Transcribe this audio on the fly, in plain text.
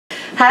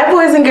Hi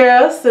boys and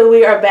girls, so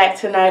we are back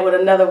tonight with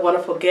another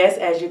wonderful guest,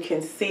 as you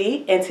can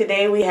see, and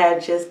today we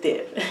have just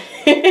Div.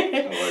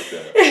 I like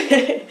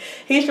that.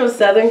 He's from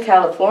Southern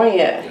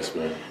California. Yes,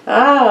 ma'am.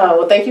 Ah,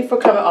 well thank you for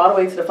coming all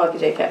the way to the Funky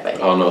J Cafe.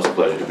 Oh no, it's a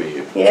pleasure to be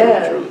here.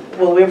 Yeah, truly, truly.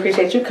 Well we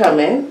appreciate you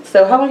coming.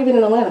 So how long have you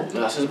been in Atlanta?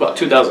 No, since about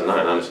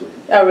 2009, honestly.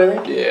 Oh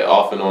really? Yeah,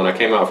 off and on. I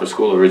came out for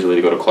school originally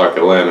to go to Clark,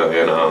 Atlanta,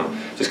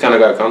 and just kind of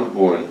got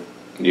comfortable and,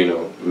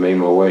 made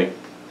my way.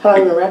 How long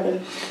have you been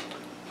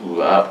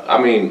rapping?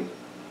 I mean,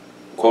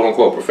 quote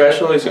unquote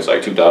professionally since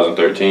like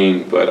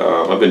 2013, but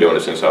I've been doing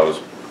it since I was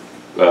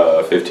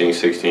 15,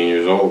 16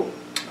 years old.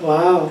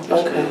 Wow,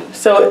 okay.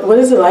 So what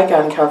is it like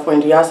out in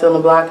California? Do y'all sit on the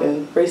block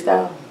and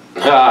freestyle?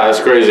 That's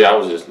crazy. I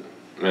was just,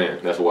 man,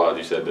 that's wild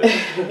you said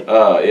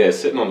that. Yeah,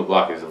 sitting on the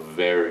block is a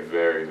very,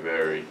 very,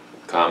 very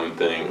common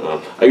thing.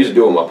 I used to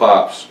do it with my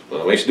pops.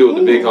 I used to do it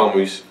with the big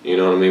homies, you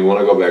know what I mean? When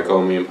I go back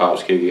home, me and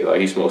Pops kick it.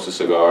 Like, he smokes the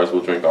cigars,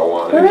 we'll drink our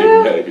wine. And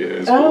get back.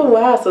 Yeah, oh, cool.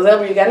 wow. So is that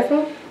where you got it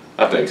from?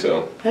 I think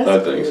so. I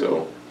think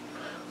so.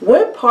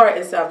 What part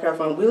in South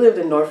California? We lived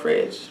in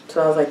Northridge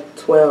till I was like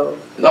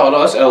 12. No,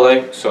 that's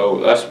LA.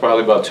 So that's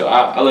probably about two.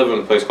 I live in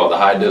a place called the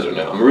High Desert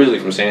now. I'm originally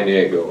from San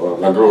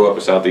Diego. I grew up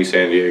in Southeast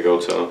San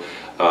Diego till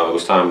it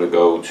was time to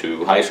go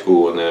to high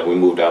school, and then we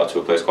moved out to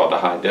a place called the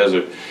High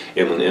Desert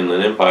in the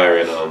Inland Empire,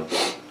 and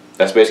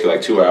that's basically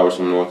like 2 hours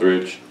from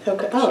Northridge.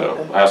 Okay. Oh, so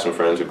okay. I have some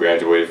friends who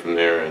graduated from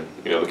there, and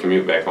the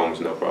commute back home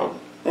is no problem.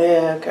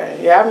 Yeah. Okay.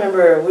 Yeah, I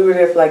remember we were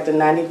there for like the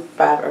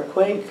 '95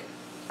 earthquake.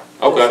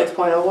 Okay.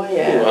 6.01,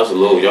 yeah. Ooh, I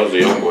was a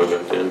young boy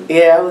back then.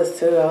 Yeah, I was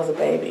too. I was a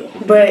baby.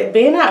 But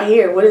being out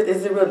here,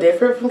 is it real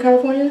different from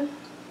California?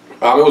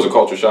 It was a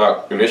culture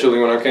shock initially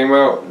when I came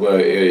out, but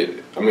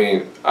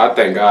I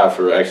thank God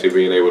for actually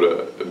being able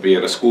to be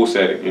in a school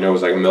setting. It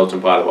was like a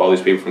melting pot of all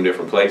these people from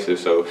different places,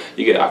 so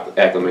you get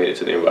acclimated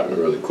to the environment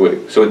really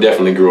quick. So it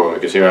definitely grew on me,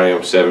 because here I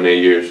am 7,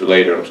 8 years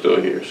later, and I'm still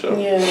here. So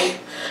yeah.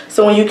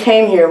 So when you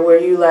came here, were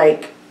you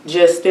like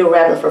just still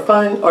rapping for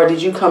fun, or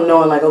did you come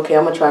knowing like, okay,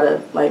 I'm gonna try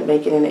to like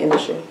make it in the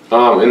industry?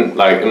 In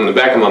the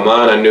back of my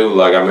mind, I knew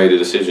like I made a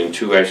decision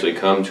to actually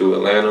come to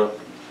Atlanta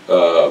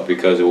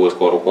because it was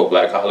quote unquote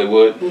Black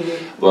Hollywood.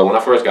 But when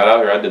I first got out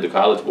here, I did the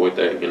college boy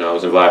thing. I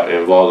was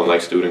involved in like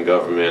student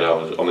government. I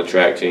was on the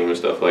track team and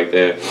stuff like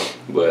that.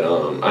 But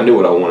I knew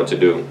what I wanted to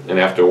do, and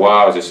after a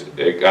while,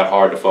 it got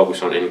hard to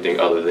focus on anything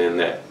other than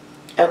that.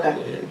 Okay.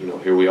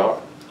 And here we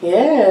are.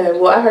 Yeah.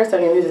 Well, I heard some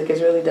of your music. It's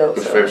really dope.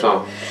 What's your favorite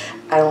song?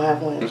 I don't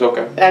have one. It's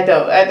okay. I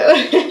don't.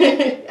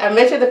 I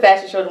met you at the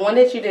fashion show. The one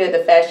that you did at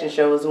the fashion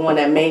show was the one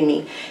that made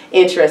me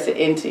interested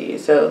into you.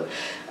 So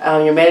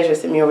your manager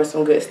sent me over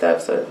some good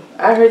stuff. So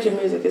I heard your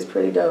music is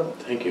pretty dope.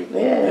 Thank you.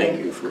 Yeah.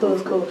 Thank you.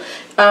 Cool.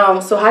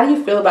 So how do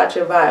you feel about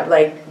your vibe?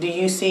 Like, do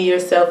you see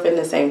yourself in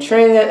the same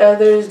trend that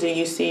others? Do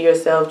you see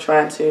yourself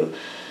trying to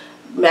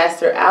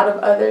master out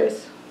of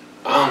others?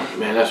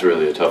 Man, that's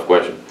really a tough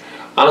question.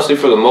 Honestly,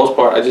 for the most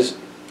part,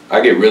 I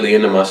get really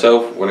into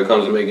myself when it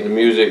comes to making the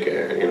music,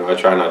 and I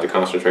try not to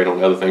concentrate on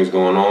the other things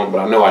going on, but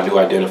I know I do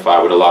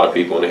identify with a lot of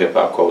people in the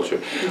hip-hop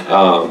culture.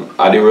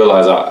 I do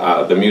realize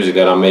the music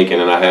that I'm making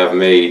and I have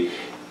made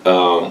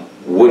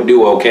would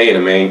do okay in a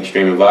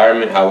mainstream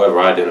environment. However,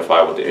 I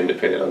identify with the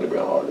independent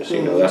underground artists.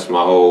 That's my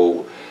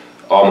all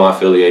my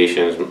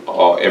affiliations,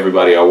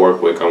 everybody I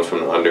work with comes from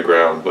the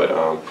underground, but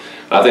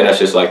I think that's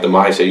just like the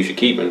mindset you should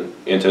keep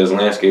into this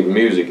landscape of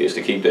music, is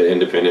to keep that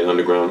independent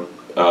underground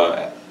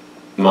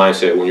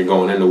mindset when you're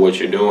going into what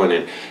you're doing.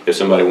 And if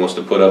somebody wants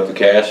to put up the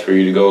cash for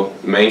you to go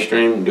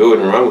mainstream, do it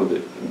and run with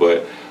it.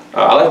 But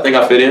I like to think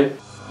I fit in.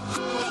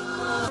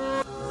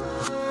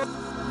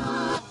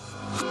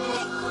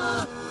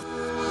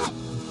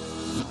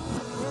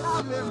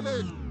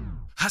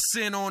 I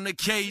sin on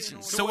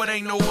occasion, so it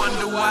ain't no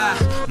wonder why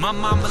my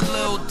mama a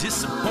little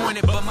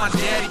disappointed, but my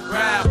daddy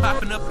proud.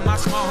 Popping up in my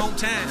small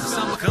hometown,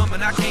 summer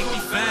coming, I can't be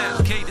found.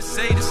 Okay to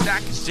say the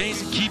stock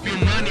exchange and keep your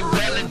money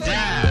well and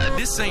die.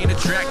 This ain't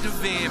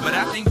attractive end, but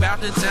I think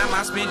about the time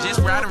I spend just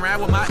riding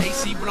around with my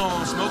AC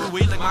blown, smoking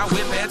weed like my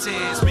whip had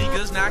 10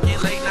 speakers, knocking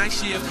late night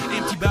shift.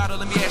 Empty bottle,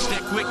 let me ash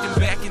that quick, then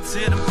back into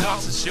them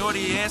thoughts. And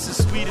shorty ass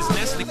as sweet as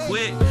Nestle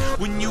quit.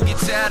 When you get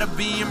tired of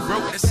being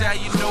broke, that's how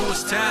you know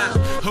it's time.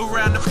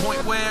 Around the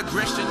point where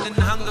aggression and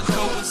hunger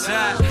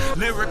coincide.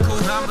 Lyrical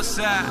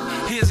homicide,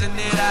 here's an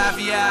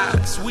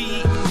IVI. Sweet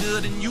eating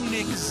good and you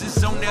niggas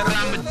is on that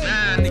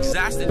Ramadan.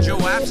 Exhausted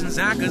your options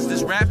on, cause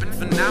this rapping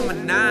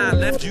phenomenon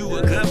left you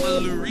a couple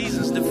of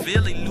reasons to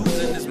feel he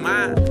losing his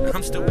mind.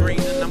 I'm still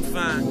breathing, I'm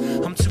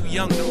fine. I'm too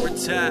young to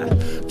retire,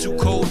 too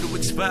cold to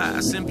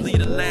expire, simply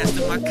the last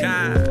of my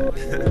kind.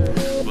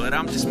 But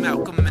I'm just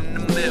Malcolm in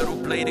the middle,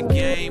 play the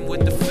game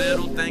with the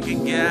fiddle,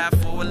 thanking God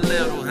for a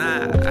little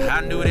high.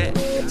 I knew that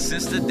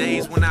since the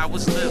days when I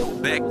was little.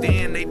 Back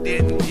then they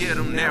didn't get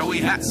them, now we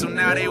hot, so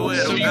now they with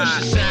them. So you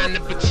should sign the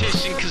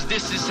petition, cause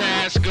this is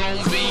how it's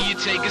gonna be. You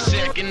take a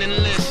second and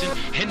listen,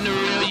 and the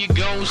real you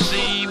gon'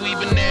 see. We've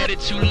been at it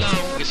too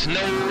long, it's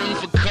no room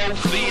for cold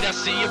feet. I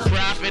see a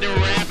profit in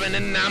rapping,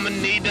 and I'ma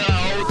need the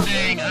whole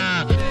thing,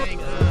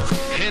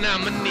 and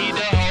I'ma need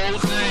the whole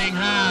thing,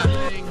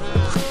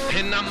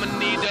 and I'ma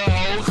need the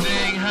whole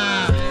thing,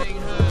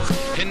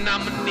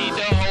 I'ma need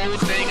the whole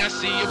thing. I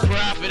see a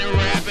prophet and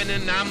rapping,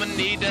 and I'ma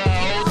need the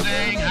whole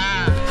thing.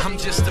 I'm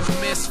just a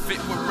misfit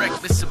with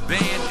reckless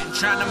abandon,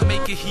 trying to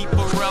make a heap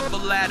of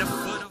rubble at a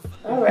foot of.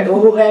 All right.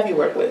 Well, who have you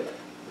worked with?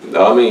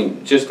 I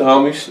mean, just the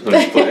homies. I'm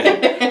just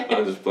playing.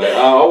 I'm just playing.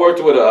 I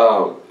worked with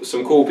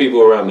some cool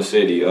people around the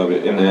city,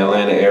 in the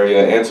Atlanta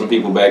area, and some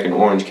people back in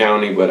Orange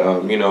County.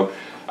 But you know,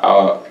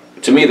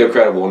 to me, they're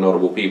credible and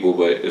notable people.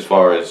 But as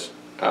far as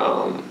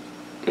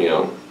you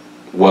know,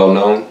 well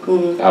known,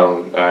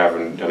 I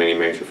haven't done any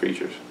major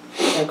features.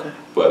 Okay.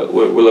 But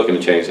we're looking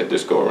to change that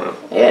this go around.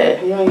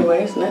 Yeah, you're on your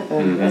way. It's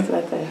nothing. That's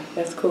nothing.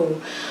 That's cool.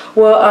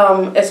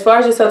 Well, as far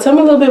as yourself, tell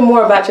me a little bit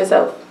more about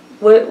yourself.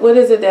 What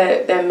is it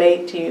that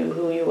made you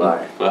who you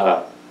are?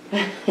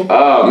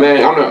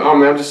 Man,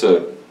 I'm just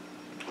a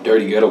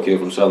dirty ghetto kid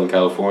from Southern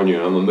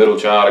California. I'm a middle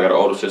child. I got an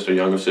older sister,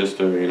 younger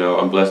sister. You know,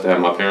 I'm blessed to have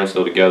my parents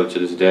still together to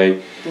this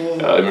day. They've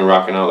been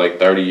rocking out like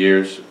 30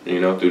 years. You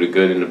know, through the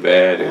good and the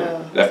bad,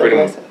 and that pretty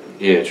much.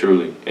 Yeah,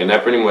 truly, and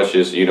that pretty much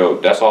just, you know,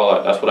 that's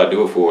what I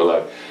do it for.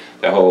 Like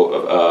that whole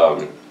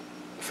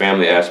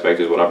family aspect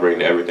is what I bring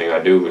to everything I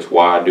do. It's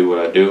why I do what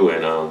I do,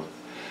 and I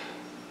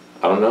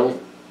don't know,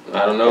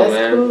 That's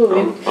man.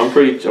 Cool. I'm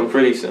pretty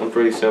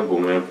simple,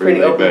 man.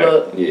 Pretty open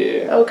book.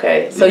 Yeah.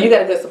 Okay, so you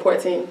got a good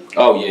support team.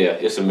 Oh yeah,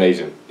 it's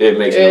amazing. It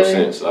makes no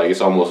sense. Like it's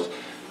almost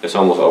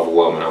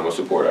overwhelming how much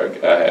support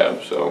I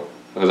have. So.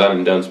 Because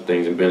I've done some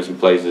things and been some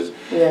places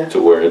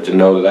to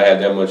know that I had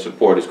that much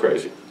support is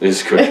crazy.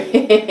 It's crazy.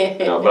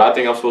 You know, but I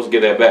think I'm supposed to get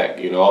that back.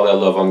 You know, all that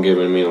love I'm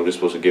giving I'm just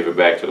supposed to give it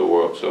back to the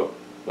world. So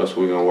that's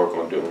what we're going to work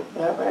on doing.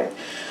 All right.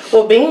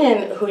 Well,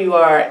 being who you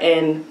are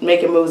and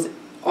making moves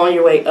on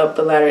your way up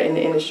the ladder in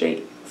the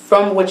industry,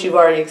 from what you've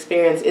already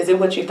experienced, is it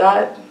what you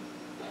thought?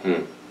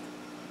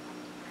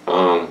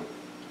 I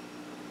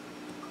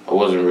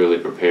wasn't really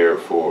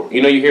prepared for.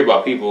 You know, you hear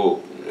about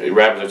people.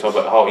 Rappers are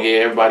talking about, oh yeah,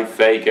 everybody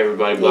fake,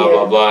 everybody blah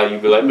blah blah. You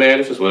be like, man,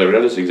 it's just whatever.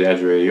 That is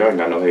exaggerated. You ain't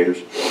got no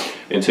haters.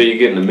 Until you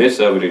get in the midst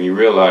of it and you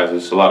realize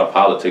there's a lot of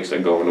politics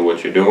that go into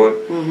what you're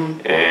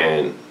doing.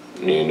 And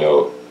you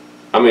know,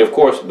 I mean, of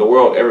course, the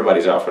world,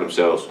 everybody's out for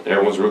themselves.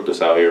 Everyone's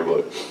ruthless out here,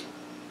 but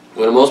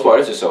for the most part,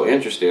 it's just so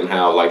interesting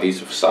how like these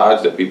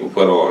facades that people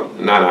put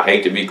on. Not, I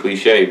hate to be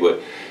cliche, but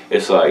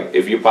it's like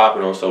if you're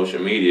popping on social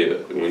media,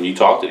 when you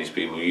talk to these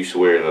people, you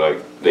swear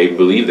like they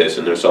believe this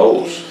in their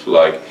souls.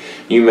 Like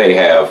you may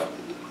have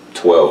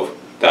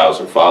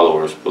 12,000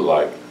 followers, but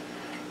like,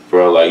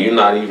 bro, like you're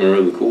not even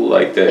really cool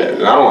like that.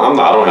 And I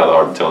don't have the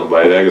heart to tell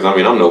nobody that because I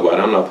mean I'm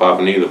nobody. I'm not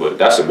popping either. But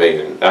that's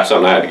amazing. That's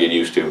something I had to get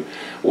used to.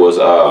 Was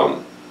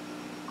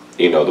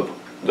you know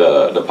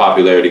the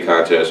popularity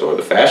contest or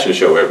the fashion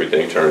show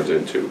everything turns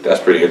into.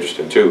 That's pretty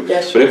interesting too.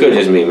 But it couldn't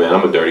just me, man.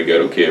 I'm a dirty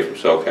ghetto kid from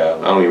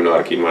SoCal. I don't even know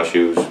how to keep my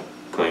shoes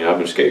clean. I've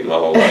been skating my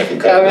whole life.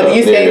 And really?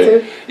 You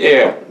skate too?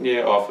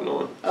 Yeah, off and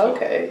on. So.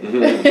 Okay.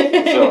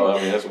 So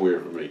I mean that's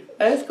weird for me.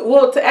 That's cool.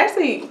 Well, to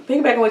actually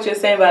piggyback on what you're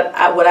saying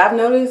about what I've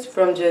noticed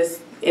from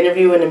just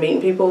interviewing and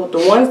meeting people,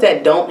 the ones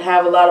that don't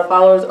have a lot of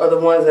followers are the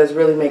ones that's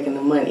really making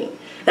the money.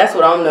 That's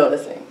what I'm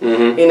noticing.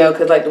 You know,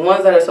 because like the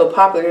ones that are so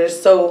popular,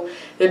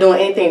 they're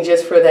doing anything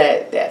just for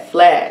that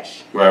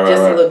flash,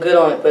 just to look good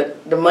on it.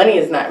 But the money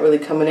is not really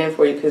coming in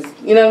for you because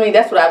you know what I mean.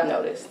 That's what I've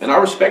noticed. And I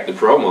respect the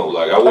promo.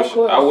 Like I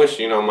wish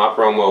you know my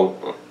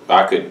promo,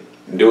 I could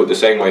do it the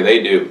same way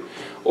they do,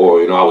 or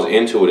you know I was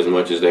into it as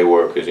much as they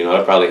were because you know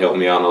that probably helped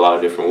me out in a lot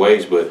of different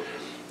ways. But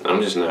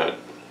I'm just not.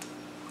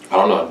 I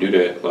don't know how to do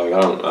that. Like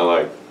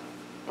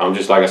I'm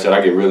just, like I said,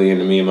 I get really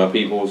into me and my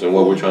peoples and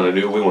what we're trying to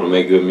do. We want to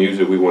make good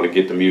music. We want to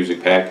get the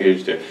music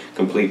packaged and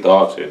complete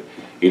thoughts. And,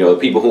 you know, the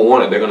people who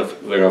want it, they're gonna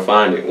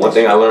find it. One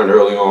thing I learned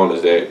early on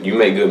is that you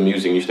make good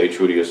music and you stay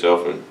true to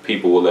yourself and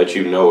people will let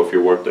you know if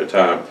you're worth their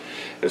time.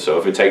 And so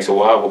if it takes a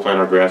while, we'll plant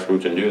our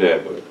grassroots and do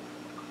that. But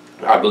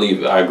I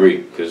agree,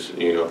 because,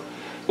 you know,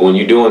 when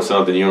you're doing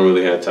something, you don't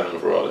really have time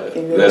for all that.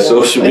 Really that's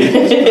social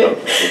media.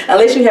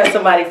 Unless you have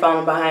somebody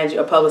following behind you,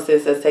 a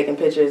publicist that's taking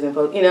pictures and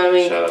post. You know what I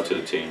mean? Shout out to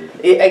the team.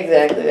 Yeah,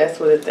 exactly. That's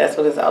what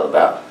it's all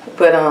about.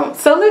 But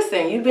so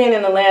listen, you've been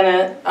in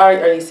Atlanta.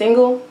 Are you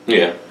single?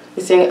 Yeah.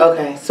 You single?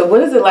 Okay. So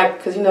what is it like?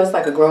 Because you know it's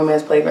like a grown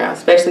man's playground,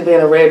 especially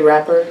being a red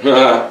rapper.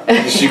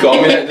 She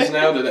called me that just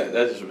now.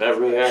 That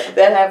really happened?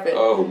 That happened.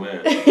 Oh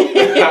man.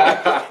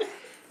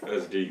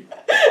 That's deep.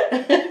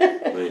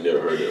 I ain't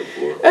never heard that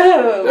before.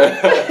 Oh.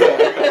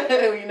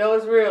 You know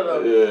it's real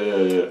though.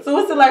 Yeah. So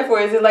what's it like for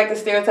you? Is it like the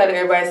stereotype that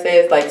everybody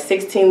says, like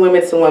 16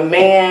 women to one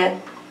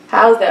man?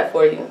 How's that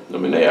for you? I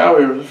mean, they out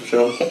here for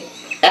sure.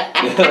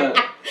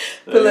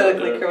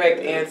 Politically correct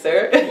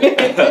answer.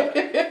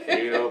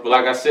 You know, but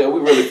like I said,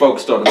 we really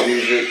focused on the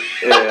music.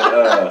 And,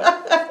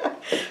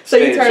 so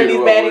you turn these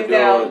baddies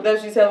down?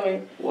 That's what you tell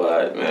me?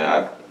 What,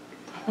 man?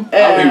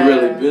 I'll be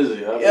really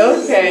busy.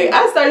 Okay.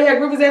 I started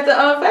having groupies at the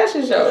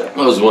fashion show.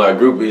 Those were my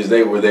groupies.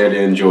 They were there to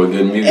enjoy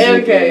good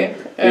music. Okay.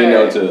 And, you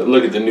know, to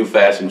look at the new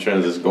fashion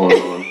trends that's going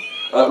on.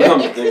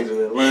 Upcoming things in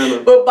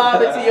Atlanta. But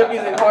bobbing to your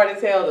music hard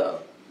as hell, though.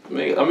 I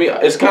mean,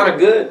 it's kind of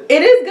good.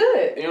 It is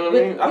good. You know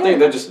what I mean? I think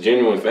they're just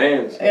genuine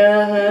fans.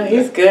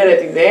 He's good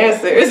at these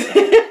answers.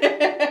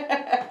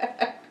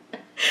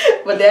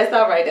 But that's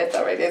all right. That's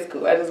all right. That's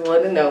cool. I just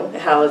wanted to know,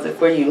 how is it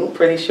for you? I'm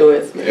pretty sure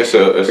it's a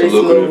lucrative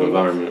smooth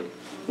environment.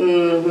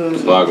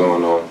 There's a lot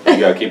going on. You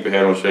gotta keep your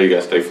head on straight. You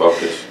gotta stay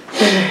focused.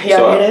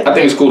 So I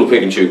think it's cool to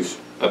pick and choose.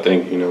 I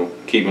think, you know,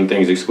 keeping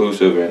things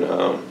exclusive and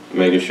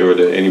making sure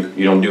that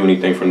you don't do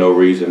anything for no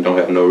reason, don't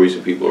have no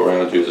reason people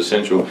around you is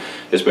essential,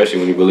 especially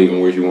when you believe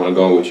in where you want to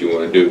go and what you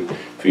want to do.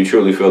 If you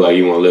truly feel like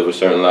you want to live a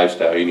certain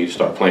lifestyle, you need to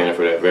start planning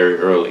for that very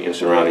early and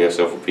surrounding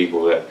yourself with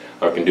people that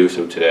are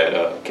conducive to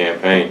that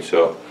campaign.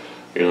 So,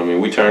 you know what I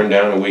mean, we turn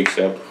down and we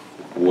accept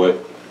what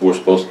we're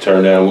supposed to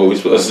turn down and what we're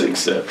supposed to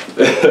accept.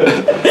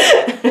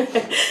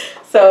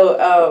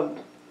 So,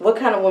 what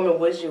kind of woman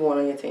would you want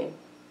on your team?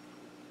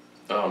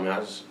 Oh man, I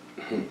just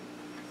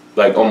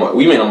like on my.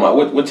 We mean on my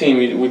what team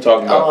we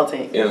talking about? All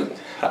teams.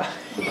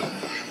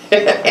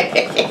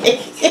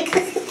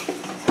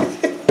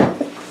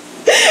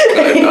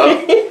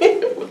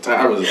 What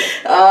time is it?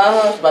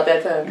 It's about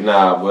that time.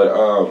 Nah, but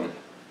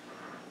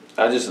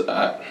I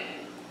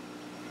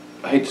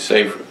hate to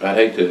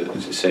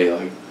say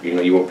like, you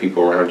know, you want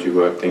people around you who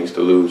have things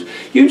to lose.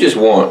 You just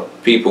want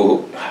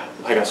people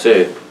who, like I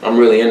said, I'm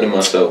really into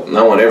myself, and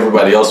I want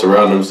everybody else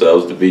around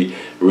themselves to be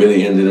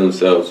really into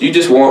themselves. You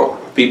just want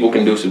people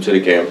conducive to the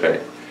campaign.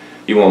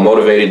 You want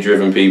motivated,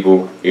 driven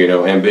people, you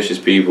know, ambitious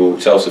people,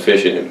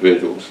 self-sufficient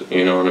individuals,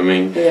 you know what I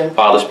mean? Yeah.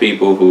 Polished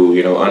people who,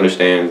 you know,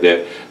 understand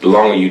that the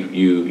longer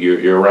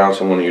you're around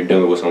someone and you're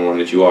dealing with someone,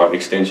 that you are an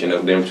extension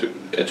of them to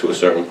a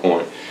certain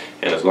point.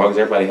 And as long as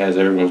everybody has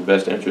everyone's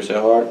best interest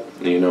at heart,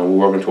 you know,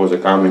 we're working towards a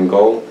common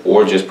goal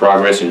or just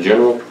progress in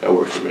general, that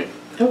works for me.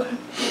 Okay.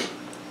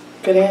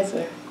 Good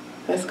answer.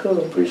 That's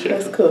cool. Appreciate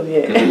it. That's cool,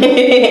 yeah.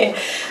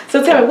 Mm-hmm.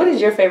 So tell me, what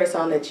is your favorite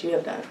song that you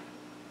have done?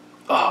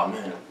 Oh,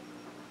 man.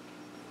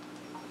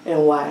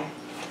 And why?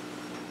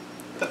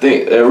 I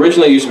think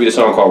originally it used to be the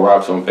song called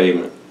Rocks on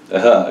Pavement.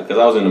 Because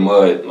I was in the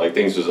mud, like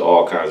things was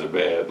all kinds of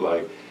bad.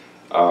 Like,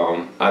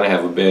 I didn't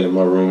have a bed in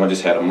my room. I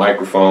just had a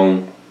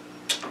microphone,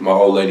 my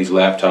old lady's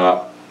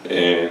laptop,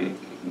 and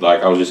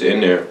like I was just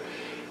in there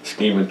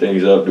scheming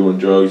things up, doing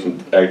drugs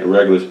and acting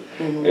reckless.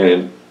 Mm-hmm.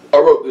 And I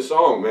wrote this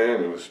song,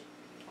 man.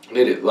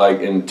 Did it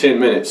like in 10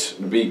 minutes.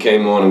 The beat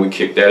came on and we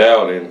kicked that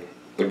out, and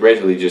it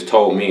basically just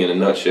told me in a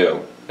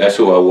nutshell. That's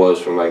who I was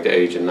from like the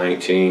age of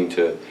 19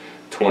 to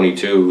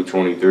 22,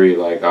 23.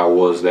 Like I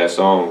was that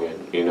song,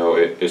 and you know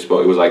it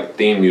was like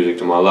theme music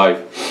to my life.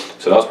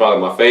 So that was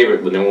probably my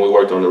favorite. But then when we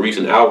worked on the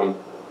recent album,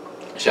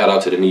 shout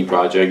out to the Knee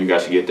Project. You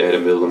guys should get that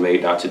at middle of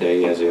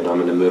May.today, as in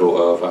I'm in the middle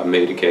of I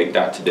made a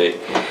cake.today.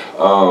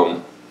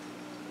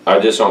 I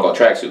did a song called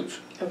Tracksuits.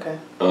 Okay.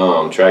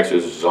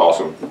 Tracksuits is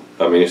awesome.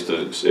 I mean,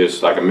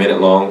 it's like a minute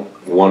long,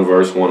 one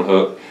verse, one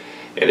hook,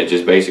 and it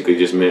just basically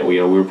just meant we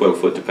were putting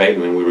foot to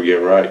pavement and we were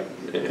getting right.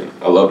 And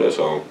I love that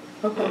song.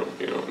 Okay.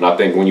 You know, and I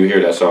think when you hear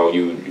that song,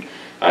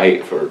 I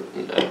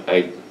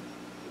hate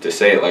to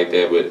say it like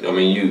that, but I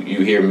mean,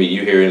 you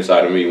hear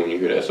inside of me when you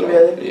hear that song.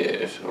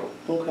 Really? Yeah. So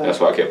okay. That's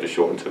why I kept it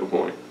short and to the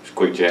point. It's a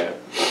quick jab.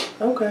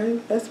 Okay,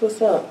 that's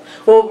what's up.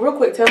 Well, real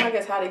quick, tell me, I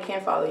guess, how they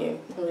can follow you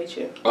and reach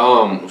you.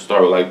 We'll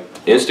start with like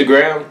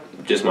Instagram,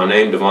 just my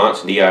name,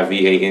 Devance,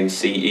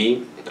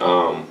 D-I-V-A-N-C-E.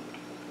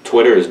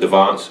 Twitter is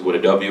Devance with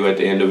a W at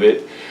the end of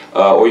it.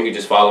 Or you can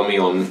just follow me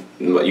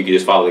you can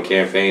just follow the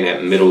campaign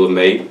at Middle of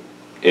May,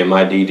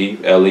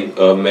 M-I-D-D-L-E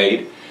of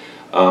Made.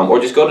 Or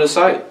just go to the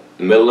site,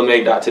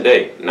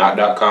 middleofmay.today, not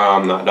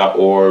 .com, not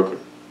 .org,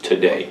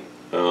 today.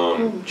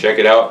 Check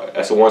it out.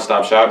 That's a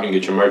one-stop shop. You can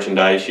get your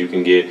merchandise. You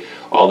can get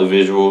all the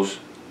visuals,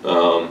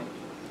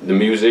 the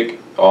music,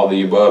 all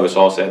the above. It's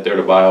all set there.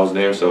 The bio's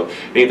there. So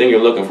anything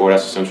you're looking for,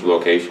 that's a central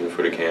location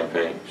for the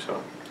campaign.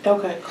 So.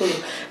 Okay, cool.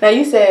 Now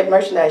you said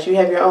merchandise. You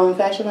have your own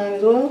fashion line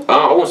as well?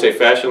 I wouldn't say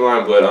fashion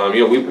line, but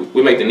you know,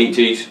 we make the Neat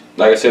tees.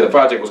 Like I said, the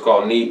project was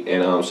called Neat,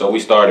 and so we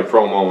started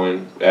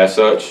promoing as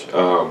such,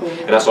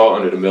 and that's all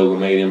under the Middle of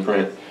May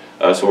imprint.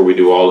 That's where we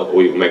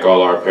make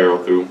all our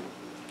apparel through.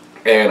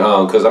 And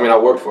because I mean, I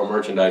worked for a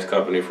merchandise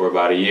company for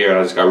about a year.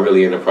 I just got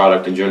really into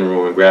product in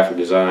general and graphic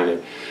design,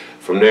 and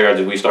from there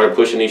we started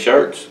pushing these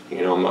shirts.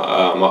 You know, my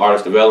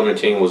artist development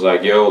team was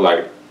like, "Yo,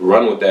 like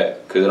run with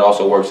that," because it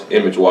also works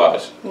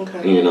image-wise.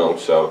 Okay. You know,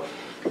 so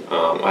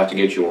I have to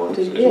get you one.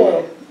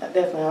 Yeah,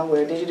 definitely. I'll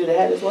wear it. Did you do the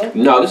hat as well?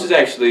 No, this is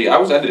actually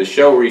I did a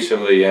show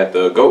recently at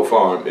the Goat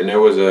Farm, and there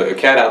was a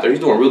cat out there. He's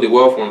doing really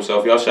well for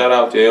himself. Y'all shout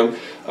out to him.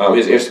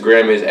 His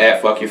Instagram is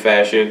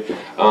 @FuckYourFashion.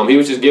 He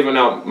was just giving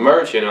out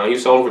merch, and he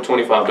sold them for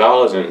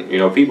 $25. And you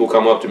know, people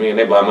come up to me and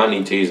they buy my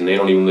Neat tees, and they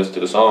don't even listen to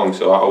the song.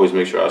 So I always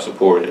make sure I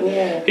support it.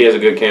 Yeah. He has a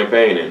good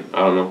campaign, and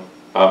I don't know.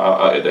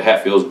 The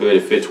hat feels good.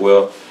 It fits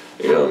well.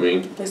 You know what I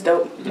mean? It's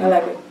dope. I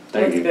like it.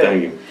 Thank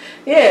you.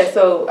 Yeah,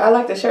 so I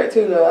like the shirt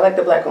too, though. I like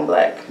the black on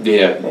black.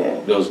 Yeah.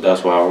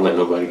 That's why I don't let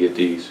nobody get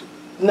these.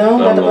 No,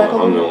 not the black on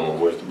black. I'm the only one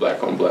who wears the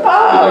black on black.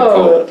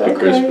 Oh, okay.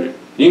 Crispy.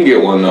 You can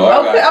get one though.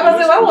 Okay, I'm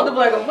gonna say I want the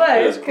black on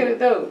black. It's kind of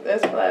dope.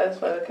 That's fly. That's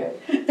fly. Okay.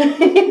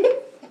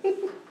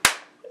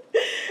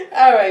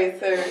 All right,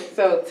 sir.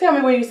 So tell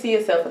me where you see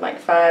yourself in like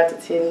 5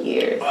 to 10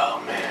 years. Oh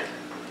man.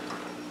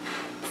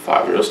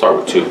 5 years. Let's start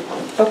with 2.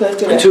 Okay, let's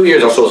do that. In 2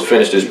 years, I'm supposed to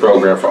finish this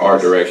program for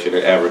art direction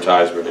and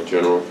advertisement in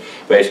general.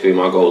 Basically,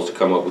 my goal is to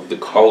come up with the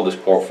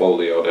coldest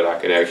portfolio that I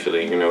could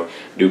actually, you know,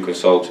 do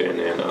consulting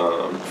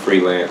and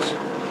freelance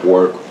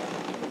work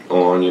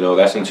on. You know,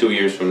 that's in 2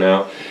 years from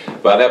now.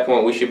 By that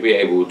point, we should be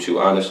able to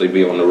honestly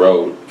be on the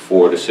road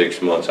 4 to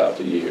 6 months out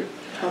the year.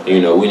 Okay.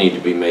 You know, we need to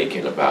be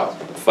making about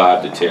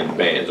 5 to 10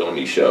 bands on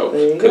these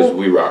shows because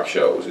we rock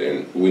shows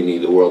and we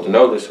need the world to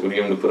know this. We need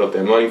them to put up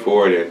their money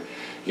for it, and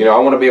you know, I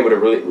want to be able to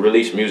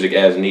release music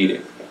as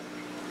needed.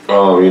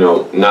 You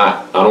know,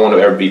 I don't want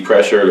to ever be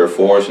pressured or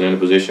forced and in a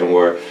position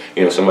where,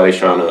 you know, somebody's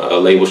a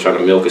label's trying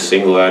to milk a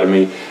single out of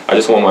me. I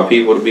just want my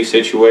people to be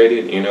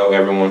situated, you know,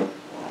 everyone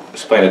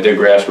is playing at their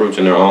grassroots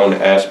in their own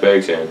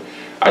aspects, and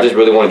I just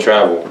really want to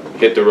travel,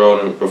 hit the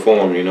road and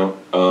perform, you know.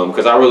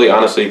 Because I really,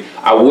 honestly,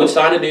 I would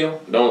sign a deal.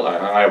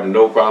 I have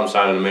no problem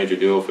signing a major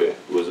deal if it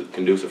was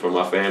conducive for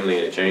my family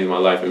and it changed my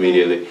life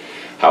immediately.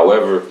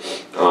 However,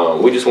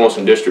 we just want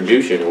some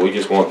distribution, and we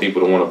just want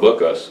people to want to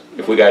book us.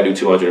 If we gotta do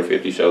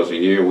 250 shows a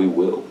year, we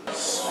will.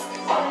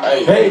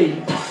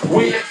 Hey,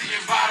 we empty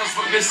bottles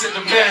for missing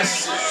the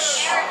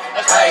message.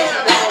 Hey,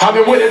 I've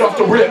been with it off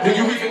the rip. Do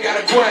you even got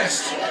a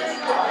question?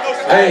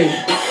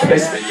 Hey, they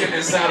speaking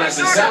in silence.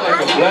 It sound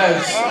like a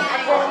blast.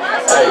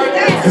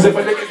 Hey, cause if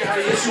a nigga got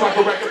an issue, I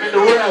can recommend the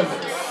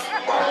Rev.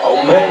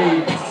 Oh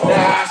man,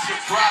 now I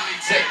should probably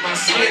take my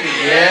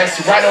skinny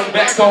ass right on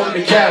back home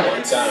to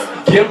Cali.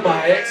 Give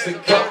my ex a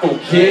couple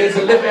kids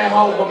and live at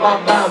home with my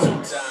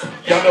mama.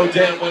 Y'all know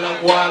damn well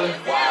I'm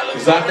wildin',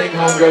 cause I think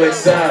homegirl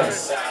excited.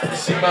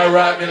 She might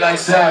ride me like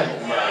Saturday,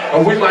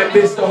 or we might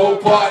miss the whole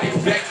party.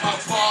 Back my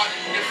party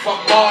if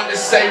I'm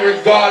honest, say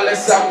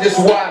regardless, I'm just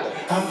wildin'.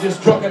 I'm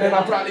just drunker than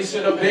I probably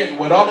should have been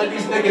with all of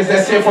these niggas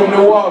that's here from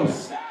New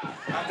Orleans.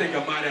 I think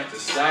I might have to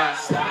stop,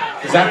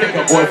 cause I think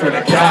I'm boyfriend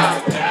a guy.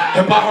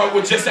 And my heart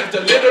would just have to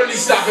literally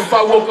stop if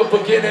I woke up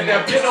again in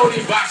that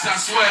penalty box, I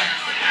swear.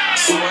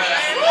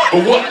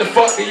 But what the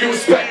fuck do you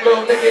expect,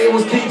 little nigga? It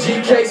was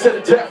DGK to the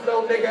death,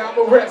 little nigga. I'm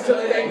a rap till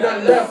it ain't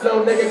nothing left,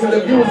 little nigga. Cause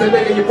if you was a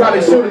nigga, you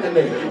probably shoot at the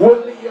nigga.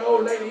 Wouldn't leave your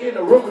old lady in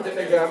the room with the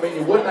nigga. I mean,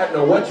 you would not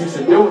know what you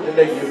should do with the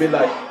nigga. You'd be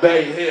like,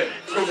 babe, here,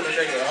 shoot at the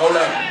nigga, hold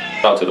up.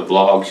 Shout out to the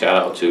blog, shout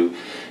out to,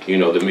 you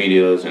know, the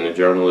medias and the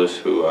journalists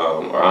who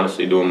are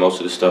honestly doing most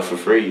of the stuff for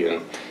free,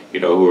 and you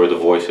know, who are the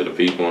voice of the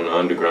people in the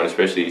underground,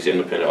 especially these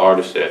independent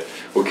artists that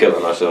we're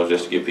killing ourselves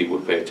just to get people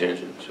to pay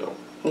attention. So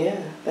yeah,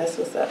 that's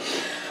what's up.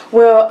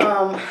 Well,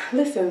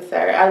 listen,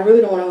 sir, I really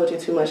don't want to hold you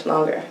too much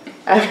longer.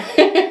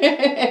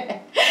 I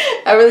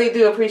really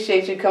do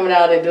appreciate you coming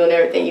out and doing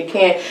everything you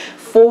can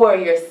for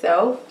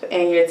yourself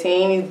and your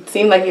team. You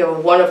seem like you have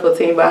a wonderful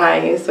team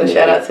behind you, so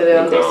shout out to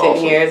them. They're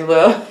sitting here as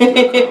well.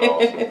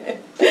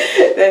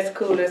 That's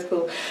cool, that's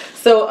cool.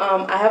 So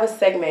I have a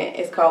segment.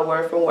 It's called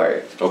Word from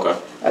Word. Okay.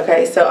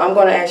 Okay, so I'm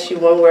going to ask you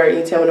one word.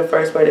 You tell me the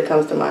first word that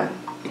comes to mind.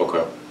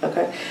 Okay.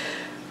 Okay.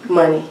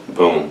 Money.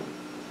 Boom.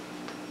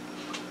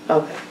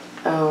 Okay.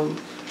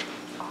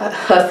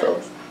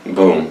 Hustle.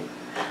 Boom.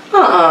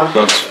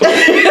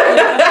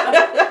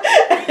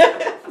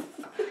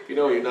 You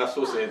know, you're not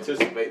supposed to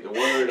anticipate the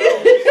word.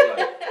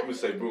 I'm gonna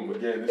say boom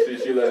again.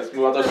 She let us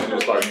move. I thought she was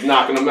gonna start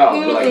knocking them out.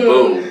 Be like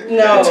boom.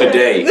 No.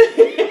 Today.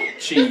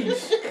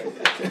 Cheese.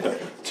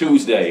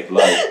 Tuesday.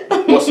 Like,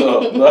 what's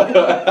up?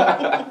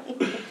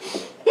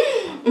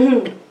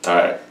 All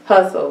right.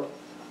 Hustle.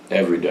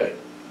 Every day.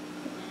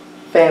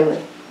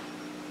 Family.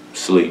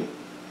 Sleep.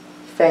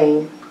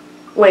 Fame.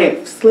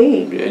 Wait,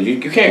 sleep. Yeah, you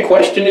can't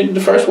question it. The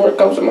first word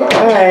comes to mind.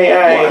 All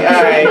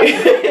right.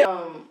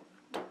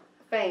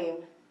 Fame.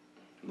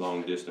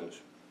 Long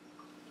distance.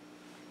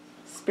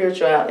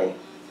 Spirituality.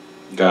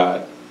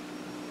 God.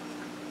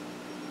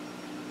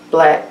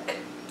 Black.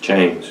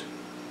 Chains.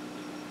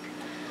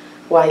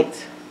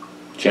 White.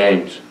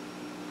 James.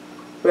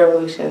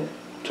 Revolution.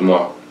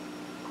 Tomorrow.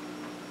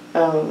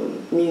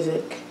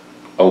 Music.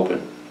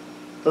 Open.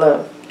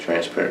 Love.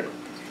 Transparent.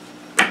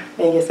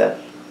 And yourself.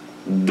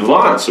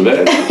 Devance,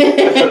 man.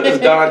 It's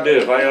Don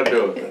Div. How y'all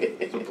doing?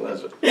 It's a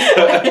pleasure.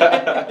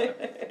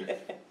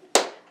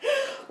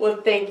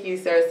 Well, thank you,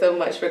 sir, so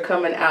much for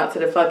coming out to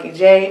the Funky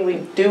J. We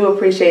do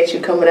appreciate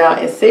you coming out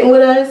and sitting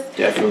with us.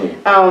 Definitely.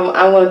 I'm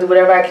going to do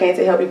whatever I can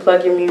to help you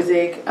plug your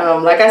music.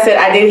 Like I said,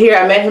 I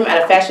met him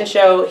at a fashion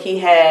show. He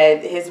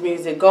had his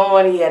music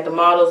going. He had the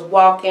models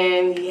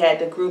walking. He had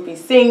the groupies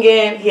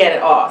singing. He had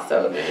it all.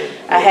 So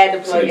I had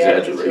to plug you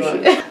out.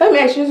 Let me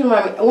ask you,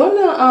 remind me, when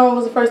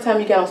was the first time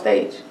you got on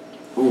stage?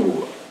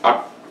 Ooh,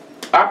 I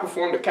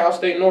performed at Cal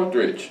State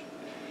Northridge.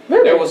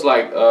 Really? There was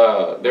like,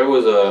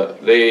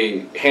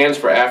 Hands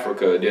for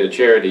Africa did a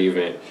charity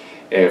event,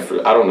 and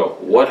I don't know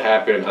what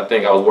happened. I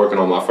think I was working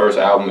on my first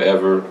album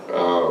ever.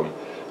 I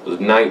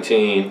was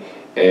 19,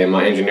 and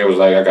my engineer was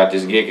like, I got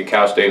this gig at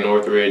Cal State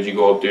Northridge. You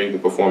go up there, you can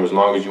perform as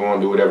long as you want,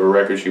 do whatever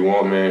records you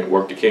want, man.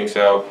 Work the kinks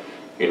out.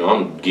 You know,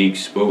 I'm geek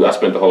spooked. I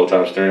spent the whole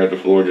time staring at the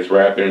floor just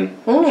rapping,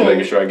 just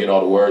making sure I get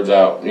all the words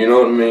out. You know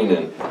what I mean?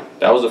 And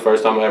that was the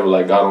first time I ever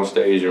like got on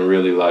stage and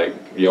really like,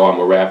 yo, I'm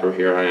a rapper,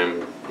 here I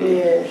am.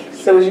 Yeah.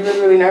 So was you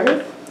really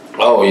nervous?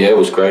 Oh yeah, it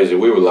was crazy.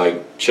 We were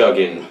like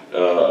chugging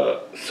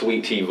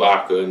sweet tea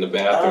vodka in the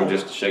bathroom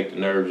just to shake the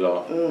nerves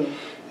off.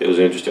 It was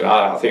interesting.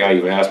 I think I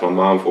even asked my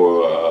mom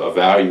for a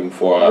Valium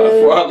before I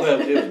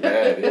left. It was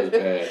bad. It was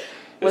bad.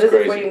 What is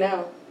it for you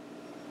now?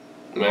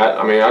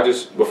 I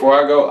just, before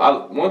I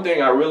go, one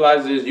thing I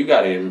realized is you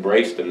got to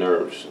embrace the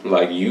nerves.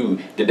 Like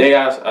the day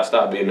I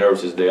stop being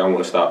nervous is the day I want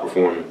to stop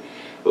performing.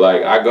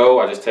 Like I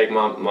just take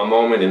my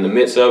moment in the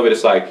midst of it.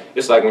 It's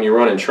like when you're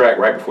running track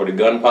right before the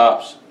gun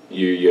pops.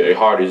 Your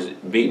heart is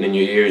beating in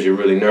your ears. You're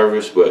really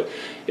nervous, but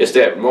it's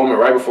that moment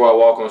right before I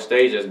walk on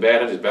stage that's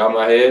bad. I just bow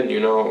my head. You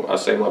know, I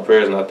say my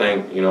prayers and I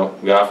thank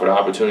God for the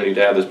opportunity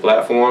to have this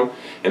platform.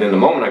 And then the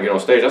moment I get on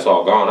stage, that's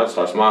all gone. I just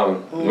start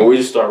smiling. And we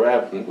just start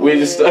rapping. We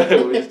just start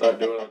doing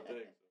our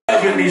thing.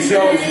 Loving these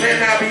hoes,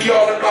 man, I be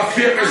all in my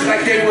feelings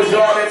like they was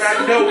all in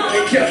I know.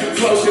 And kept it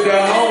closer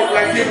to home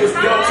like it was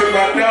dope to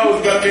my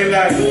nose. But I mean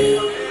like,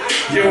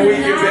 can we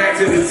get back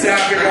to the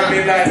topic? I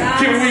mean like,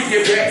 can we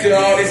get back to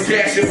all this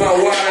cash in my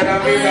wallet? I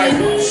mean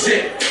like,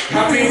 shit.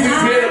 I mean, we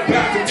been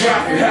about to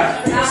profit,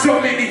 huh? So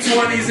many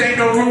 20s,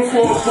 ain't no room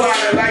for a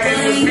father. Like it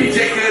was me,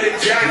 Jacob and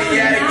Johnny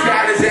out in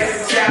college,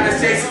 acting childish,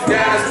 chasing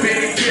dollars,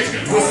 penny bitch.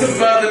 With some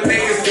other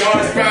niggas,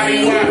 that's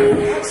probably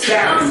why.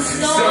 Silence,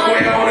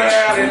 somewhere on the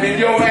island, and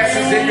your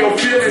asses and your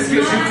feelings, cause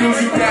you knew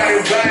you got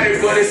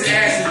invited, but it's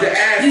ashes to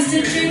ashes.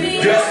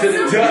 Dust to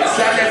the dust,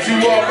 I left you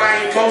all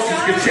my emotions,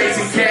 cause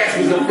chasing cash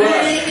was a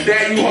bust.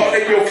 Now you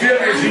holding your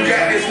feelings, you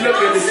got this look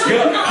in the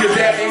gut, cause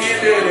at the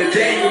end of the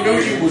day, you knew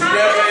you was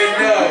never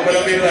enough. But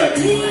I mean, look,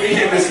 me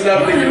and this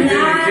lovely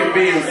community can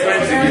be in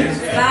friends again.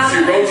 She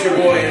wrote your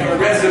boy in her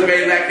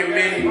resume like a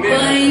mini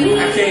minute.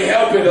 I can't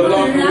help it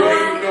along the way,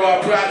 you know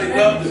I probably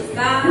loved her.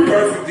 We're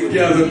perfect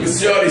together, but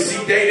shorty, she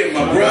dated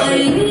my brother.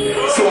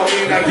 So I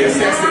mean, I guess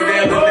that's the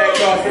nail in that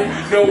coffin.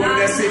 Knowing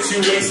that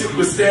situation,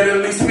 but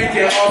steadily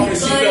speaking often.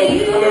 She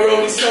know I'm a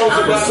Rolling Stones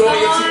about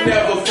loyalty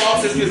never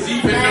falters. Cause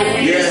even though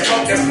we ain't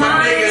smoke, that's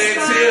my nigga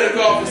until the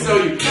coffin. So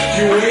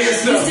you win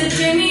some,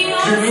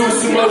 you lose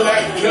some more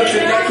like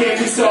nothing that can't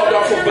be solved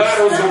off of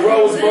bottles of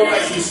rose, more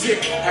like some shit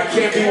I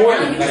can't be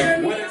winning.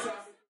 Like,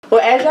 well,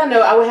 as y'all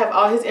know, I will have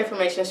all his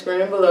information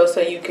screened below so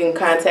you can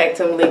contact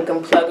him, link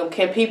him, plug him.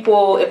 Can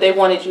people, if they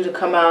wanted you to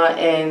come out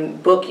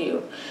and book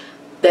you,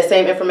 that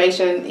same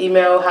information,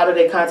 email, how do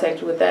they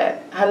contact you with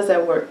that? How does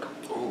that work?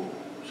 Oh,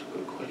 that's a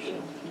good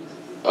question.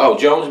 Oh,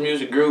 Jones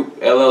Music Group,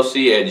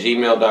 LLC at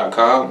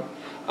gmail.com.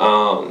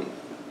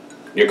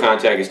 Your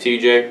contact is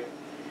TJ.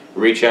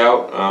 Reach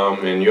out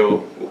and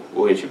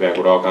we'll hit you back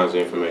with all kinds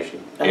of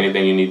information. Okay.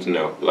 Anything you need to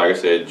know. Like I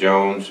said,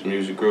 Jones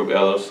Music Group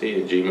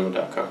LLC at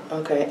gmail.com.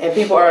 Okay. And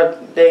people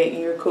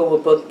you're cool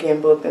with getting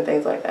booked and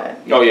things like that?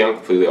 Oh yeah, I'm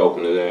completely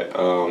open to that.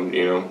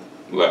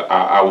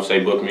 I would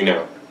say book me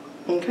now.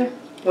 Okay.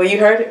 Well, you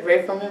heard it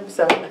right from him.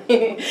 So,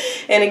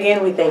 and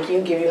again, we thank you,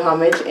 give you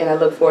homage, and I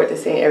look forward to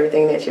seeing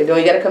everything that you're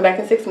doing. You got to come back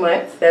in 6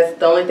 months. That's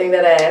the only thing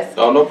that I ask.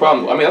 Oh, no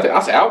problem. I mean, I think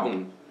that's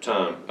album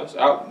time. That's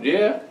out.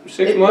 Yeah,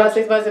 6 months. About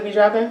 6 months to be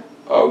dropping.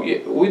 Oh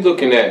yeah, we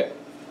looking at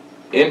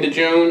end of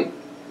June.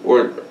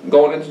 We're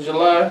going into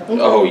July. Mm-hmm.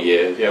 Oh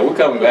yeah, we're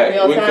coming back.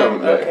 We're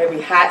coming back. Okay,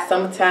 be hot,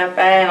 summertime,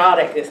 fine, all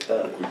that good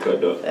stuff. We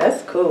cut up.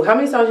 That's cool. How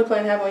many songs you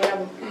plan to have on your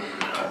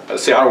album?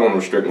 See, I don't want to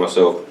restrict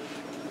myself.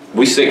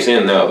 We 6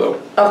 in now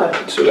though.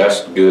 Okay. So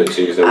that's good.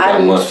 See, because every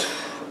 9 months.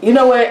 You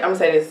know what? I'm gonna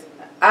say this.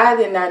 I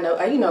did not know.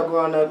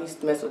 Growing up, I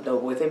used to mess with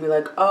dope boys. They'd be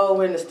like, "Oh,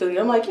 we're in the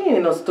studio." I'm like, "You ain't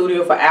in no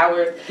studio for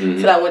hours."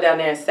 Till I went down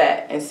there and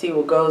sat and see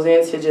what goes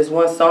into just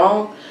one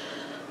song.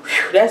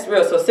 Whew, that's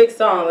real. So 6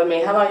 songs. I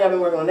mean, how long y'all been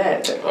working on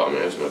that? Oh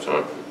man, it's no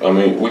time. I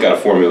mean, we got a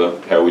formula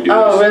how we do this.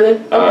 Oh really?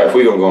 Okay. If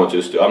we gonna go into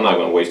the studio, I'm not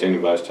gonna waste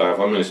anybody's time. If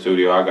I'm in the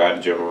studio, I got a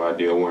general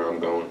idea of where I'm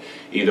going.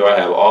 Either I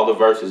have all the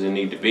verses that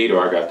need the beat,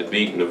 or I got the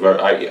beat and the verse.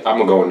 I'm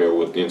gonna go in there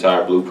with the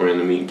entire blueprint,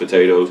 the meat and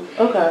potatoes.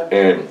 Okay.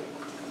 And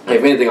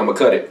if anything, I'm gonna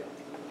cut it.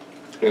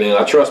 And then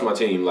I trust my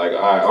team. Like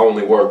I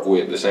only work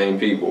with the same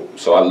people,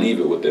 so I leave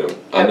it with them. Okay.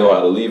 I know how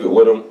to leave it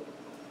with them,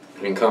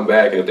 and come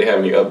back. And if they have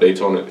any updates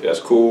on it,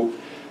 that's cool.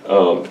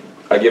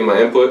 I give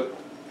my input.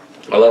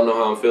 I let them know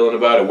how I'm feeling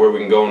about it, where we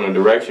can go in a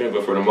direction.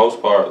 But for the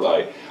most part,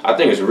 like I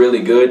think it's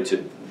really good to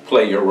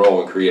play your role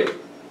and create,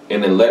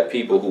 and then let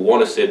people who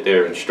want to sit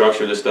there and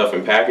structure this stuff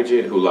and package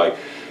it, who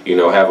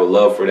have a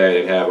love for that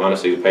and have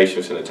honestly the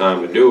patience and the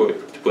time to do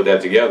it, to put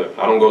that together.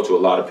 I don't go to a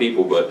lot of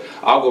people, but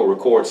I'll go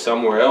record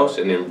somewhere else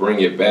and then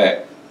bring it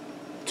back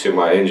to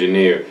my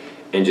engineer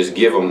and just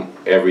give them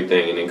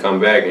everything, and then come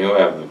back and he'll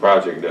have the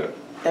project done.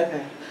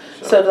 Okay.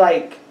 So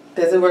like,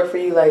 does it work for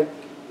you? Like,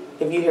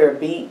 if you hear a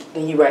beat,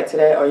 then you write to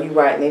that, or you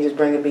write and they just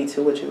bring a beat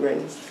to what you've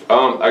written?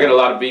 I get a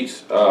lot of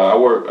beats. I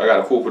got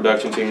a cool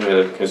production team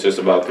that consists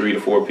of about 3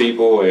 to 4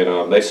 people,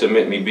 and they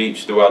submit me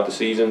beats throughout the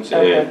seasons.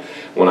 Okay. And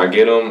when I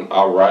get them,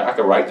 I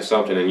can write to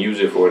something and use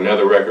it for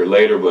another record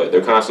later. But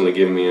they're constantly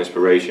giving me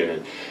inspiration.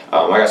 And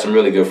I got some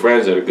really good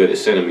friends that are good at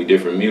sending me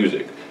different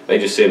music. They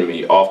just send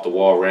me off the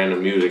wall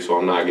random music, so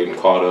I'm not getting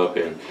caught up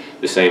in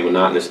the same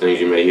monotonous things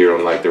you may hear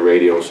on like the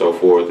radio and so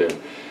forth. And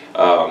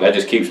that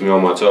just keeps me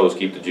on my toes,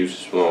 keep the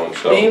juices flowing.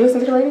 So. Do you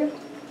listen to the radio?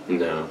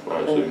 No,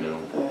 honestly, no.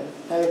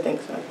 I didn't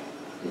think so.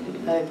 I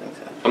didn't think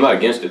so. I'm not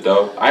against it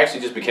though. I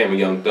actually just became a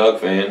Young Thug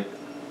fan.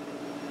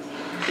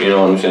 You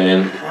know what I'm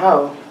saying?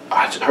 How?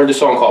 I just heard this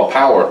song called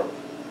Power.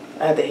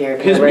 I had to hear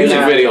it. His music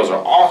videos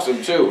are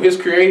awesome too. His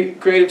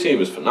creative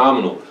team is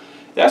phenomenal.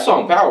 That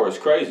song Power is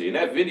crazy, and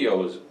that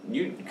video is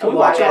can we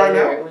watch it right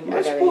now?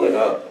 Let's pull it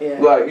up. Yeah.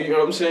 Like, you know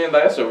what I'm saying?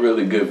 Like, that's a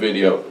really good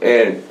video.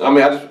 And I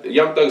mean,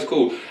 Young Thug's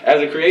cool.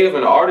 As a creative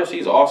and an artist,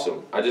 he's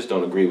awesome. I just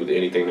don't agree with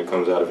anything that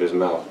comes out of his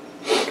mouth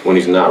when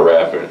he's not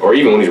rapping, or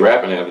even when he's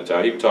rapping half the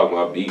time. He be talking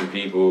about beating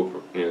people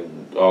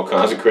and all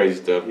kinds of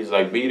crazy stuff. He's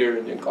like, beat her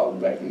and then call him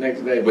back the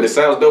next day. But it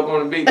sounds dope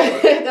on the beat.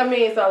 I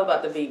mean, it's all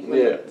about the beat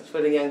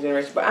for the young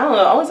generation. But I don't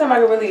know. The only time I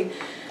can really,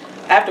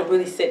 I have to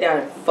really sit down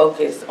and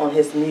focus on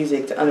his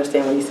music to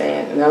understand what he's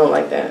saying, and I don't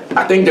like that.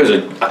 I think there's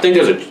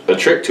a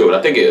trick to it.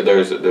 I think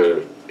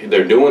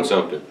they're doing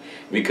something,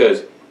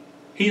 because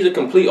he's a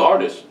complete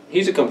artist.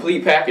 He's a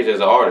complete package as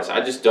an artist.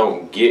 I just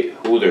don't get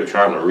who they're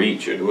trying to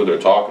reach or who they're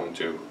talking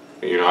to.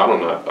 You know, I don't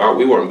know.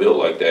 We weren't built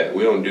like that.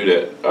 We don't do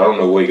that. I don't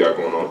know what you got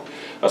going on.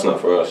 That's not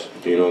for us.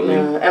 You know what I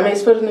mean? I mean,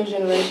 it's for the new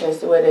generation.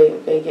 It's the way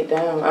they get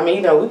down. I mean,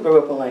 you know, we grew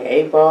up on like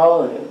 8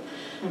 Ball and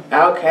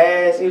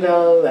Outkast, you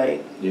know,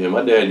 like. Yeah,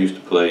 my dad used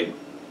to play,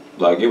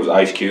 like, it was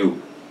Ice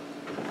Cube.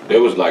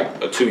 There was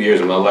like 2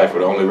 years of my life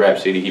where the only rap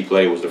CD he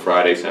played was the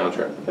Friday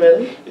soundtrack.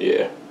 Really?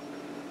 Yeah.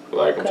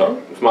 Like, I'm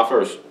talking. My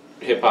first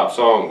hip hop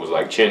song was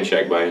like Chin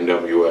Check by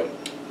N.W.A.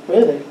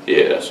 Really?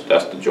 Yeah,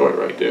 that's the joint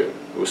right there.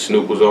 With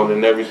Snoop was on it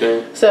and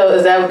everything. So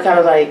is that what kind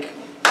of like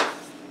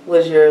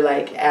was your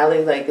like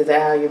alley? Like, is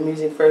that how your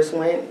music first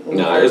went?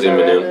 Nah, it was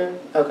Eminem.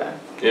 Okay.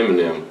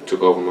 Eminem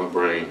took over my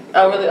brain.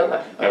 Oh, really?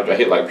 Okay. After I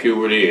hit like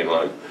puberty and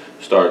like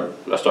I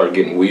started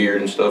getting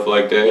weird and stuff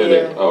like that. Yeah.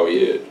 And, oh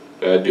yeah,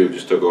 that dude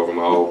just took over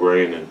my whole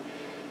brain, and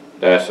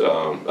that's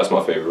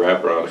my favorite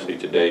rapper honestly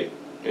to date.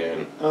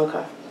 And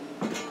okay.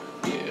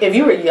 Yeah. If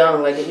you were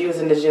young, like if you was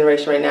in this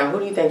generation right now, who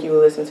do you think you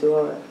would listen to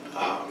hard?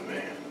 Oh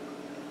man,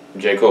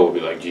 J. Cole would be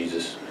like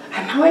Jesus.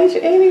 I know, ain't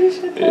even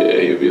shit. Yeah,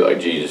 he would be like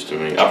Jesus to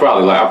me. I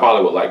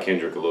probably would like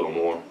Kendrick a little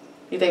more.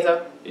 You think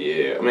so?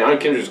 Yeah, I mean,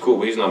 Kendrick's cool,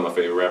 but he's not my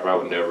favorite rapper.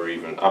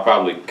 I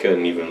probably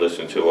couldn't even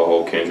listen to a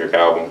whole Kendrick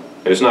album.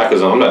 And it's not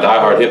because I'm not a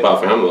diehard hip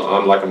hop fan.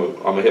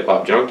 I'm a hip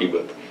hop junkie,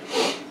 but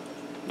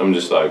I'm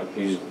just like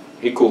he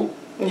cool.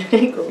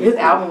 He cool. His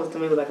album was to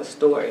me was like a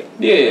story.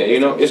 Yeah, you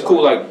know, it's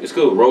cool. Like it's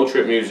cool road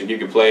trip music. You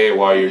can play it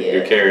while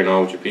you're carrying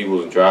on with your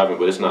peoples and driving,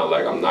 but it's not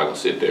like I'm not gonna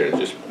sit there and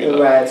just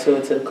ride to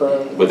the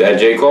club. But that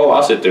J. Cole,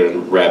 I'll sit there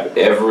and rap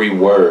every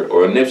word.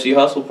 Or a Nipsey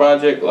Hussle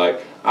project.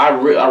 Like I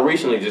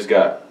recently just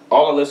got.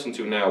 All I listen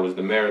to now is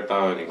The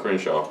Marathon and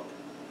Crenshaw.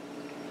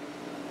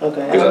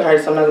 Okay, I haven't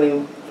heard, so I'm not going to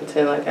even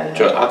pretend like I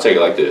have. I'll take it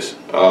like this.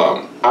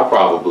 I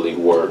probably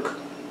work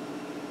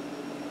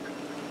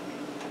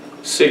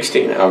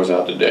 16 hours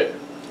out the day.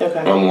 Okay.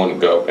 I'm on the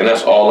go. And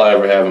that's all I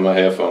ever have in my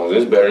headphones.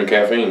 It's better than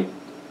caffeine.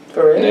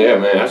 For real? Yeah,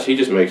 man. He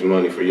just makes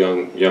money for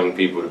young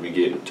people to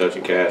be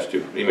touching cash,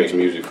 too. He makes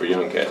music for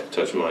young cats to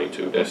touch money,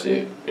 too. That's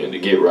it. And to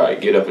get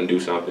right, get up and do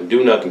something.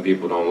 Do nothing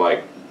people don't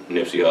like.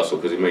 Nipsey Hussle,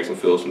 because it makes them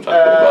feel some type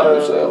of about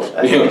themselves.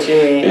 I see what you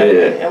mean. Yeah.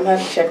 Okay. I'm going to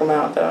have to check them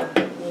out, though.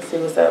 Let's see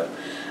what's up.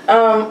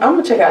 I'm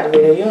going to check out the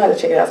video. You don't have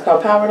to check it out. It's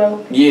called Power,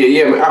 though?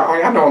 Yeah, man.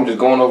 I know I'm just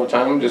going over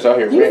time. I'm just out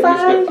here ranting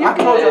and stuff. I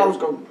told you I was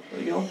going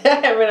to, you know.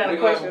 I ran out of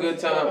questions. Have a good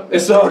time.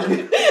 It's all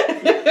good.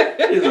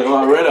 It's like,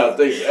 I ran out of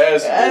things to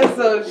ask. That's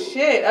so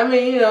shit. I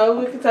mean, you know,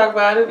 we can talk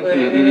about it, but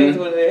it is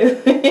what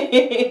it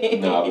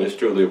is. No, but it's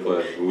truly a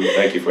pleasure. We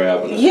thank you for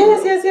having us.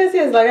 Yes.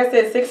 Like I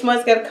said, 6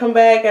 months, got to come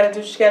back, got to do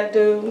what you got to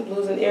do.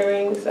 Losing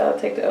earrings, I'll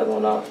take the other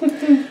one off.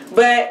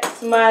 But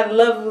my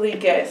lovely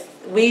guest,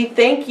 we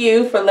thank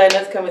you for letting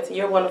us come into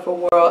your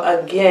wonderful world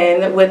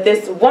again with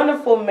this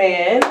wonderful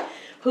man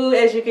who,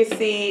 as you can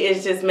see,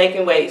 is just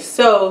making waves.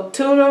 So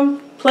tune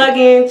him, plug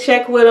in,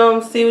 check with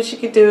him, see what you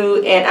can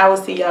do, and I will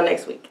see y'all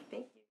next week.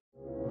 Thank you.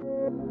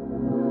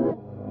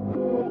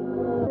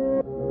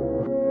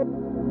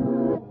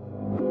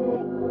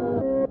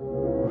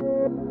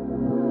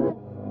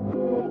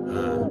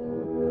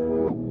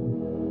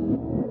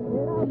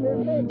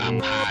 I'm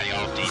high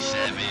off these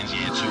sevens,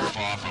 yeah, too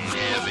far from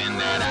heaven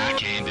that I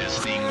can't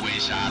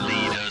distinguish our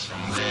leaders from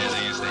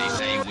peasants. They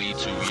say we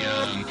too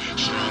young,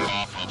 strung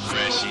off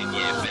oppression,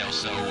 yeah, felt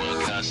so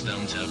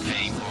accustomed to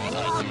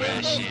painful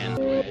aggression.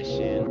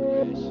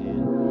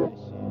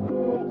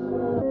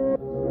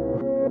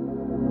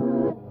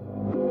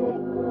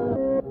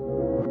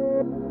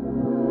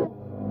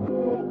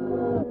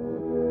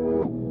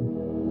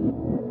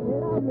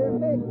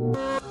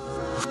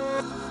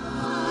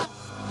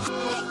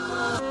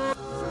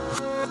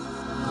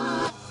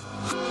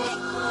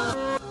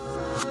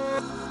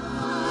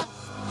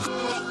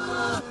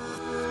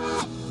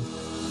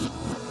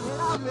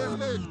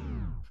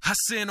 I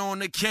sin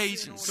on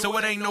occasion, so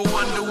it ain't no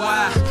wonder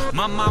why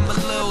my mama a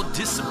little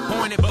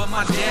disappointed, but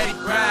my daddy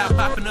proud.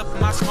 Popping up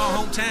in my small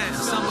hometown,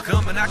 summer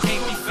coming, I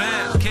can't be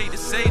found. Okay to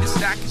say the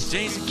stock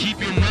exchange and keep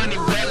your money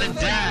well and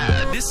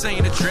die. This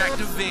ain't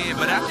attractive end,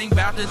 but I think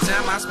about the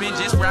time I spend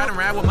just riding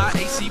around with my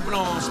AC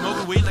blowing,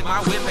 smoking weed like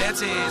my whip had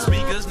 10,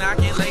 speakers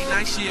knocking, late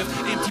night shift,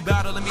 empty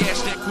bottle, let me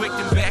ash that quick,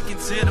 then back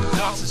into them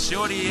thoughts. And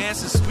shorty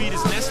ass as sweet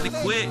as Nestle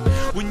quit.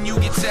 When you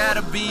get tired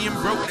of being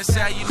broke, that's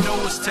how you know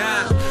it's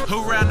time.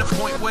 Around the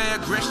point where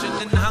aggression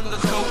and hunger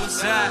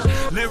coincide.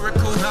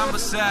 Lyrical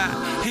homicide,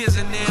 here's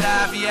an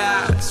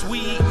IVI.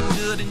 Sweet eating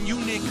good and you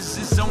niggas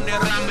is on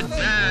that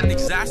Ramadan.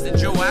 Exhausted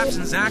your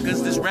options on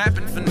cause this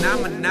rapping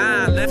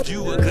phenomenon left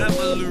you a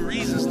couple of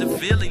reasons to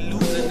feel he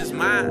losing his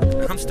mind.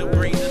 I'm still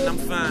breathing, I'm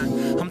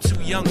fine. I'm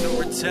too young to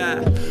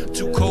retire,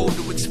 too cold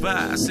to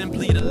expire,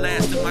 simply the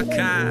last of my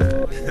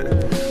kind.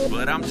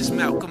 But I'm just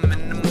Malcolm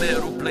in the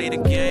middle, play the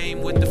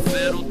game with the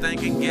fiddle,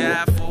 thanking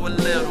God for a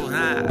little,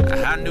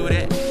 I knew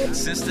that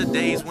since the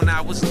days when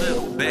I was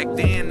little. Back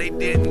then they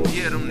didn't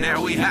get them,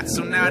 now we hot,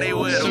 so now they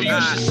with them. So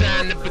you should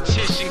sign the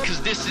petition, cause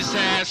this is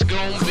how it's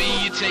gon'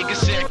 be. You take a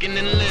second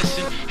and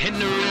listen, in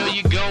the real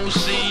you gon'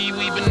 see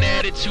we've been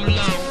at it too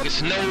long.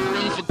 It's no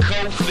room for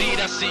cold feet.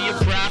 I see a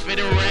prophet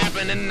in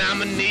rapping and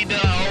I'ma need the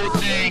whole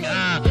thing,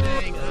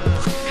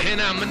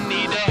 and I'ma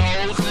need the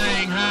whole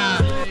thing,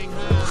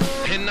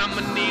 and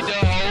I'ma need the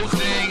whole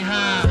thing,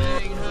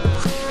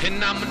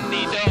 and I'ma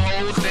need the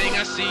whole thing.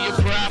 I see a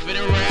prophet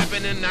in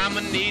rapping and I'ma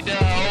need the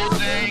whole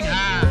thing,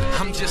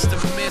 I'm just a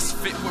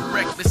misfit with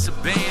reckless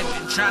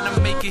abandon, trying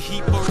to make a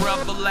heap of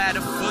rubble at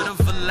a foot of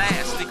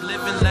elastic,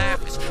 living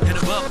lavish in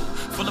a bubble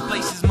full of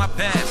places my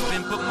past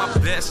been. Put my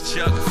best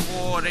chuck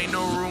forward, ain't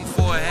no room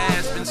for a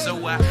has-been.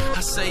 So I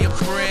say a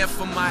prayer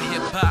for my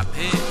hip-hop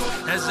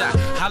head as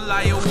I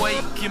lie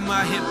awake in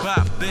my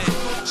hip-hop bed.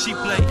 She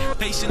play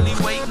patiently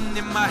waiting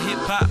in my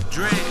hip-hop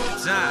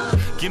dreads.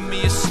 Give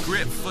me a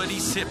script for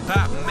these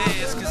hip-hop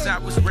meds, cause I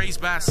was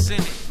raised by a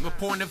cynic. My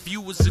point of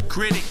view was a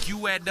critic.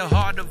 You had the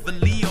heart of a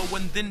Leo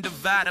and then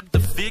divide up the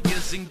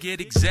figures and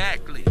get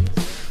exactly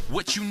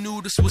what you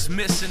knew this was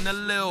missing. A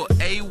little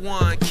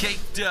A1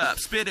 caked up,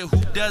 spit it,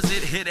 who does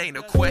it? It ain't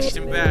a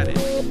question about it.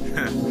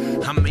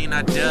 I mean,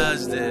 I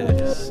does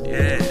this.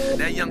 Yeah,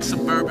 that young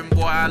suburban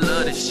boy, I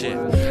love this shit.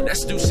 That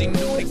Stussy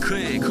nudie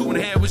quick. Who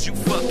the hell was you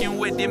fucking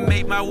with? Then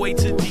made my way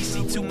to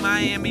DC, to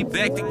Miami,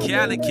 back to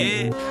Cali,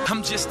 kid.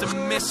 I'm just a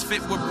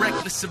misfit with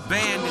reckless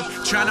abandon,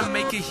 trying to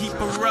make a heap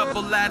of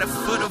rubble at a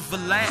foot of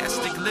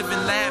elastic,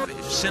 living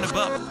lavish in a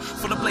bubble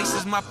full of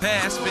places my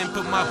past been.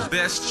 Put my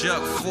best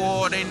chuck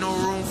forward, ain't no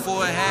room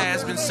for it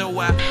has been. So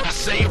I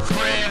say a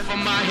prayer for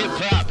my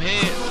hip-hop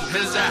head,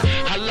 cause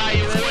I lie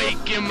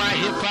awake in my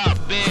hip-hop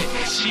bed.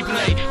 She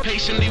play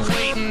patiently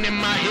waiting in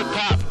my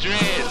hip-hop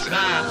dreads.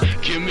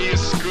 Give me a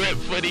script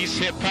for these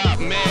hip-hop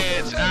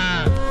meds.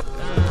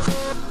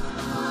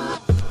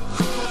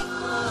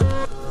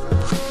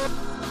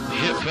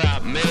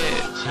 Hip-hop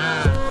meds.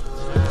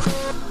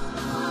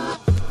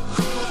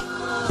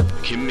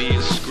 Give me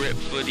a script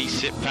for these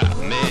hip-hop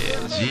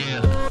meds.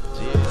 Yeah.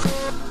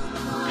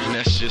 And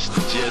that's just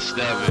the gist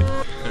of it.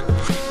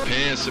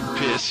 Pants are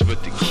piss,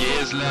 but the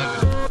kids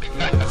love it.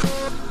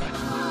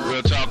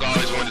 Real talk, I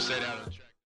always wanted to say that.